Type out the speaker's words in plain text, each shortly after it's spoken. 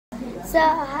So,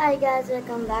 hi guys,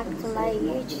 welcome back to my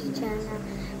YouTube channel.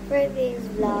 For this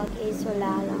vlog is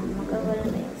wala lang, magkawala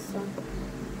na yun. So,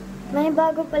 may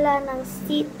bago pala ng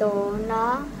sito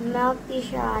na milktea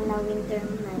siya na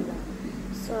wintermelon.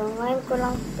 So, ngayon ko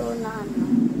lang ito na ano.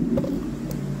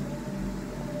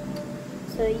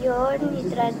 So, yun,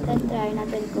 try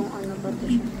natin kung ano ba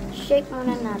ito siya. Shake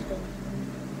muna natin.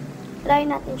 Try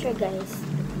natin siya guys.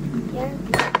 Yan.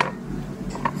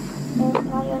 So,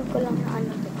 ngayon ko lang na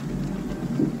ano ito.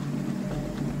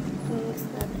 Mix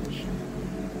natin siya.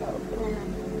 Open na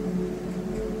natin.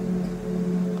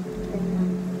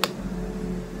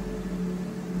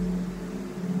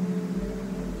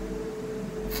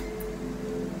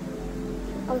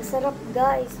 Ang sarap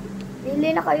guys.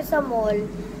 Bili na kayo sa mall.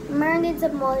 Meron din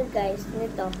sa mall guys.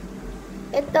 Nito.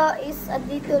 Ito is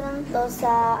dito lang to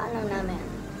sa ano namin.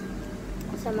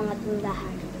 Sa mga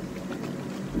tindahan.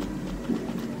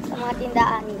 Sa mga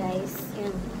tindahan guys.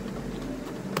 Yan.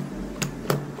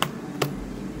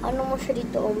 Ano mo siya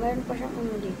dito? Oh, meron pa siyang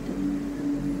ano dito.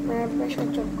 Meron pa siyang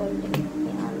chocolate.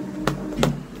 Yan.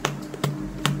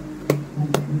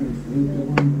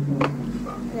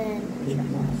 Then,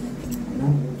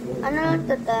 ano lang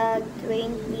tatag?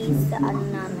 20 sa ano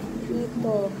namin.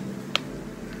 Dito.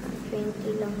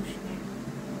 20 lang siya.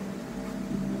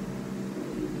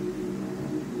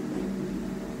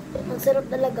 Ang sarap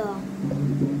talaga.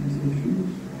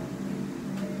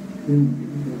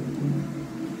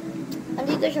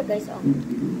 Andito siya guys, oh.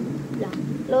 Lang.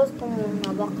 Close ko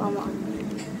muna, baka maano.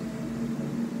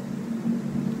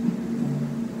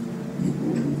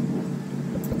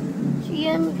 So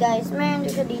yun guys, meron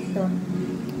siya dito.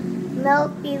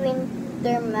 Milky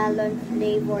wintermelon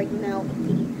flavored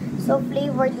milktea. So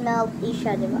flavored milktea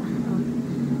siya, diba?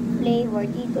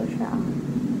 Flavored, dito siya.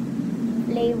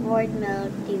 Flavored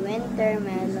milktea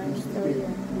wintermelon. So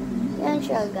yun. Yan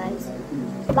siya guys.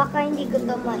 Baka hindi ko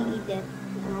ito ma-edit.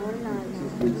 Wala na.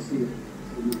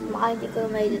 Baka hindi ko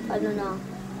ma-edit. Ano na?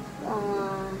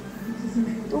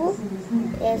 2?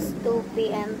 Yes, 2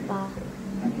 p.m. pa.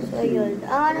 So yun.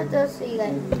 Ano to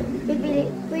siya?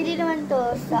 Pwede naman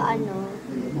to sa ano?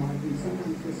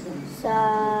 Sa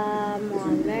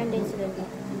mall. Meron din sila dito.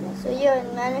 So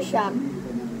yun. Ano siya?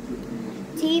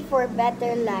 Tea for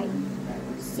better life.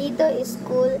 Sito is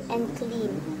cool and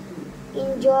clean.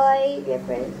 Enjoy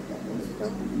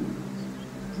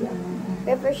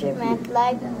refreshment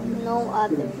like no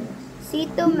other.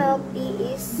 Sito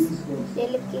milktea is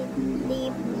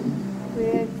delicately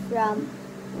brewed from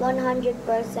 100%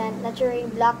 natural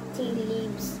black tea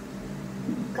leaves,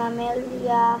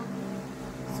 camellia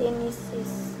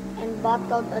sinensis, and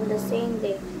bottled on the same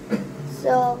day.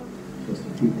 So,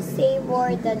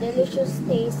 savor the delicious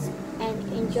taste and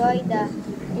enjoy the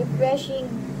refreshing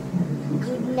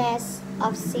goodness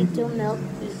of Sito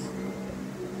milktea.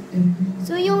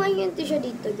 So, yung ayun siya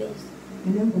dito, guys.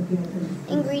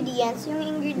 Ingredients. Yung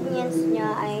ingredients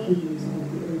niya ay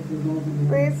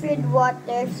purified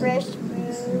water, fresh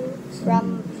brew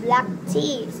from black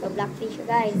tea. So, black tea siya,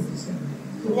 guys.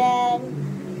 Then,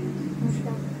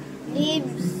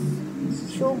 leaves,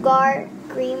 sugar,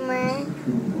 creamer,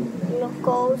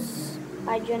 glucose,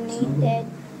 hydrogenated,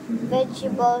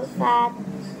 vegetable fat,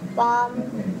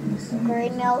 palm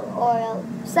kernel oil.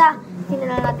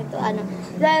 Tinan natin ito, ano.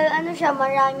 Dahil, ano siya,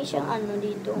 marami siyang ano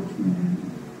dito.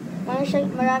 Marami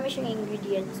siyang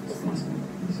ingredients.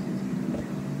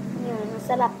 Yun,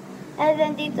 masarap. And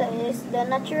then, dito is the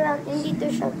natural, dito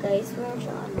siya, guys. Meron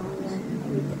siyang ano, yan.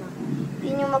 Hindi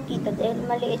nyo makita dahil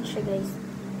maliit siya, guys.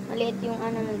 Maliit yung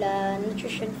ano nila,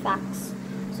 nutrition facts.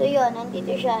 So, yun,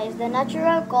 nandito siya is the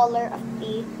natural color of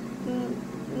tea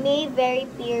may vary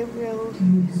peer brew.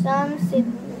 Some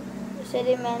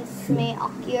sediments may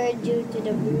occur due to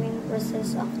the brewing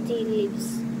process of tea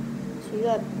leaves. So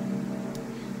yun.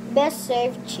 Best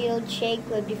served chilled shake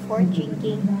before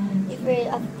drinking. If you're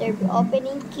after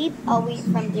opening, keep away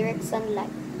from direct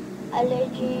sunlight.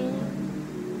 Allergy.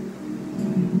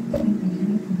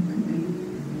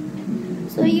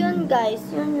 So yun guys,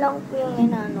 yun lang po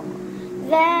yung inano ko.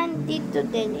 Then dito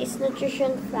din is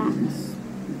nutrition facts.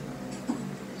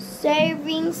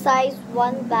 Serving size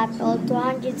 1 bottle,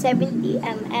 270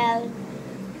 ml.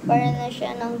 Para na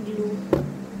siya ng glue.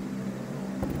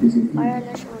 Para na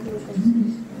siya ng glue.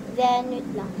 Then, wait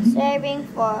lang. Serving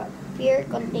for per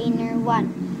container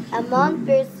 1. Amount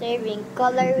per serving.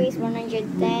 Calories 110.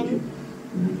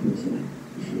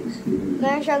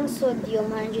 Meron siyang sodium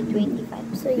 125.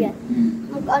 So, yan.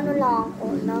 Mag-ano lang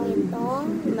ako ng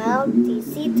itong milktea.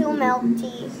 Sito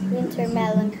milktea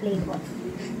wintermelon flavor.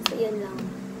 So, yun lang.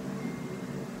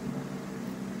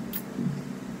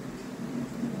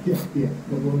 Yes, yeah.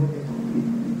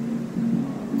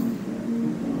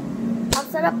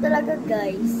 Sarap talaga,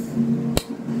 guys.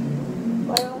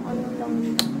 Parang ano lang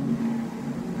siya.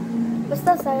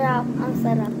 Basta sarap. Ang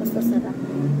sarap. Basta sarap.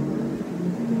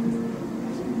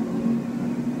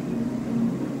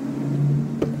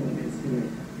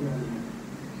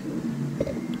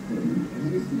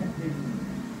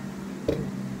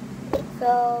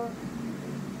 So,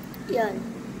 yan.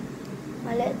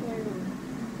 Maliit na lang.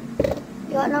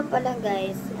 Yung ano pala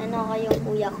guys, ano kayong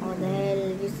kuya ko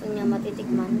dahil gusto niya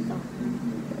matitikman to.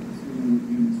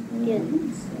 Yun.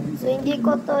 So, hindi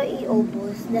ko to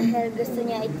iubos dahil gusto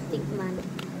niya ititikman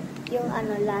yung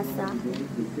ano, lasa.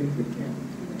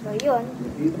 So, yun.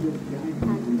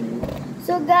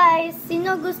 So, guys,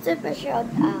 sino gusto pa shout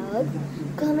out?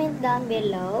 Comment down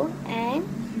below. And,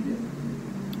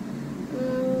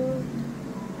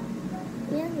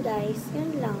 yan guys,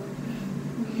 yun lang.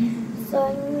 So,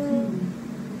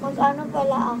 mag-ano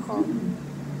pala ako?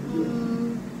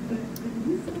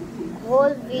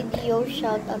 Whole video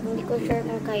shout out. Hindi ko sure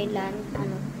kung kailan.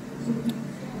 Ano.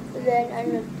 Then,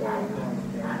 ano to?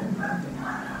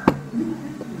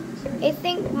 I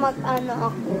think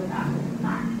mag-ano ako.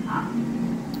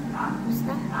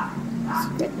 Basta.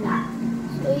 Secret na.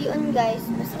 So, yun guys.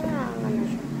 Basta na ano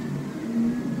siya.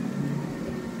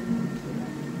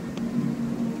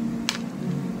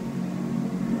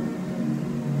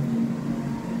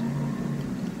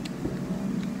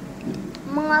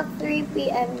 Mga 3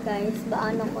 PM guys,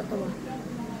 baano ko to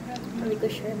hindi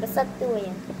ko sure, basta 2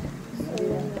 yan. So,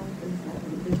 yun lang.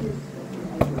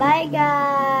 Bye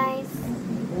guys!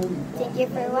 Thank you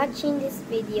for watching this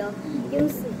video.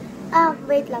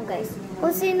 Wait lang guys.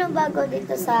 Kung sino bago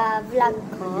dito sa vlog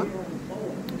ko,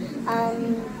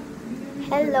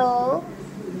 hello!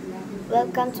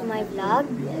 Welcome to my vlog.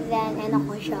 Then, ano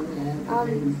ko siya.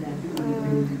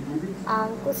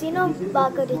 Kung sino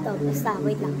bago dito, basta,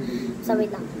 wait lang.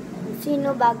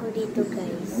 Sino bago dito,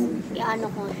 guys?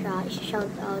 I-ano ko siya, i-shout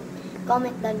out.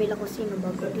 Comment down below kung sino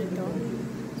bago dito.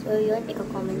 So, yun,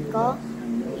 i-comment ko.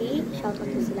 I-shout out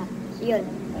ko sila. So, yun.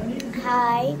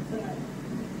 Hi!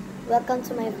 Welcome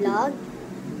to my vlog.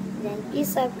 Then, please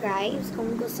subscribe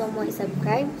kung gusto mo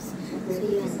i-subscribe. So,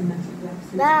 yun.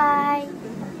 Bye!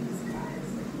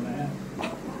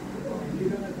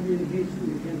 Communication,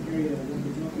 you can't carry a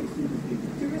walkie-talkie.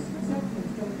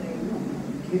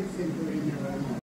 Kids in your own